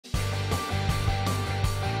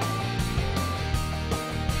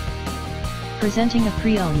Presenting a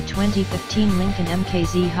pre-owned 2015 Lincoln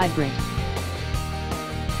MKZ Hybrid.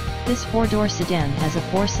 This four-door sedan has a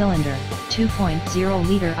four-cylinder,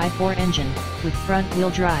 2.0-liter i4 engine, with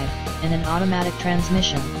front-wheel drive, and an automatic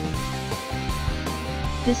transmission.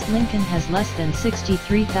 This Lincoln has less than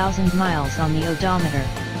 63,000 miles on the odometer.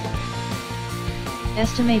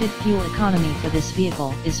 Estimated fuel economy for this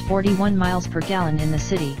vehicle is 41 miles per gallon in the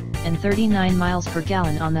city, and 39 miles per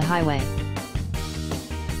gallon on the highway.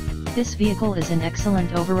 This vehicle is in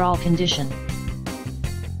excellent overall condition.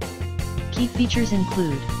 Key features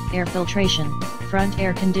include air filtration, front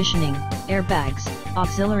air conditioning, airbags,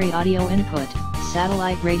 auxiliary audio input,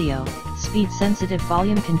 satellite radio, speed-sensitive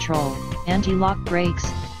volume control, anti-lock brakes,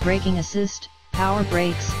 braking assist, power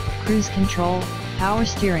brakes, cruise control, power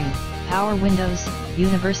steering, power windows,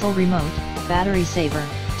 universal remote, battery saver,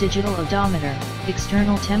 digital odometer,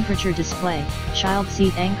 external temperature display, child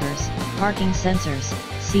seat anchors, parking sensors,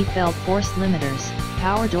 seat belt force limiters,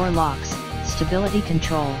 power door locks, stability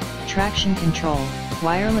control, traction control,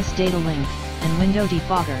 wireless data link, and window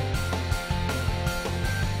defogger.